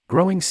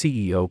Growing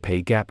CEO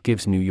pay gap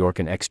gives New York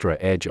an extra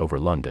edge over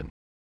London.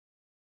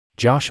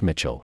 Josh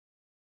Mitchell.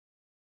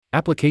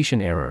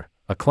 Application error,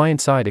 a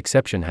client-side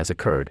exception has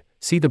occurred,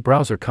 see the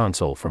browser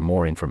console for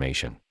more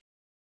information.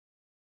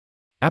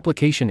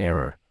 Application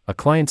error, a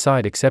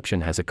client-side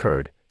exception has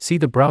occurred, see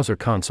the browser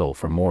console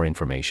for more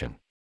information.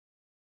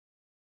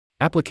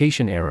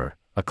 Application error,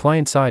 a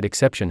client-side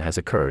exception has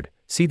occurred,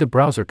 see the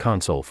browser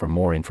console for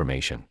more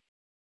information.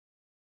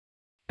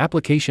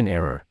 Application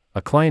error,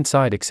 a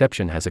client-side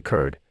exception has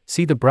occurred,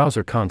 see the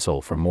browser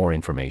console for more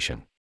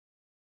information.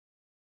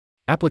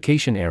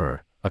 Application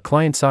error, a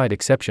client-side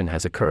exception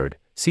has occurred,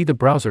 see the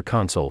browser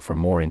console for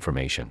more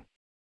information.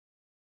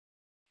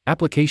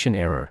 Application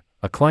error,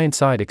 a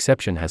client-side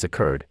exception has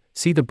occurred,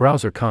 see the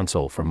browser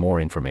console for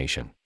more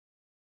information.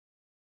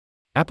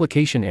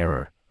 Application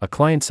error, a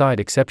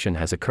client-side exception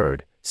has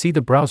occurred, see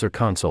the browser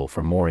console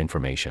for more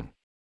information.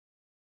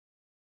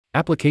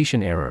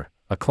 Application error,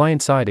 a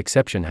client-side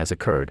exception has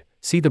occurred,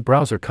 see the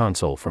browser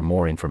console for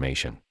more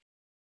information.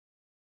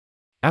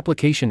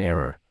 Application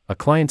error, a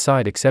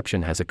client-side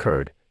exception has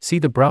occurred, see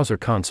the browser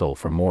console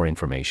for more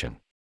information.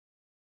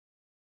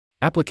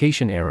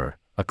 Application error,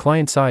 a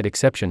client-side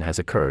exception has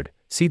occurred,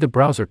 see the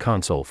browser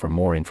console for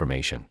more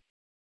information.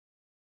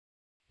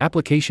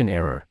 Application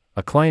error,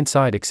 a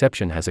client-side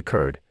exception has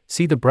occurred,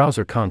 see the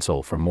browser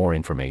console for more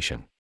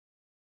information.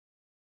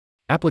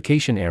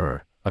 Application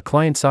error, a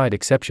client-side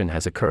exception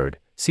has occurred,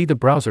 see the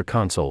browser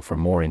console for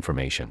more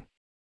information.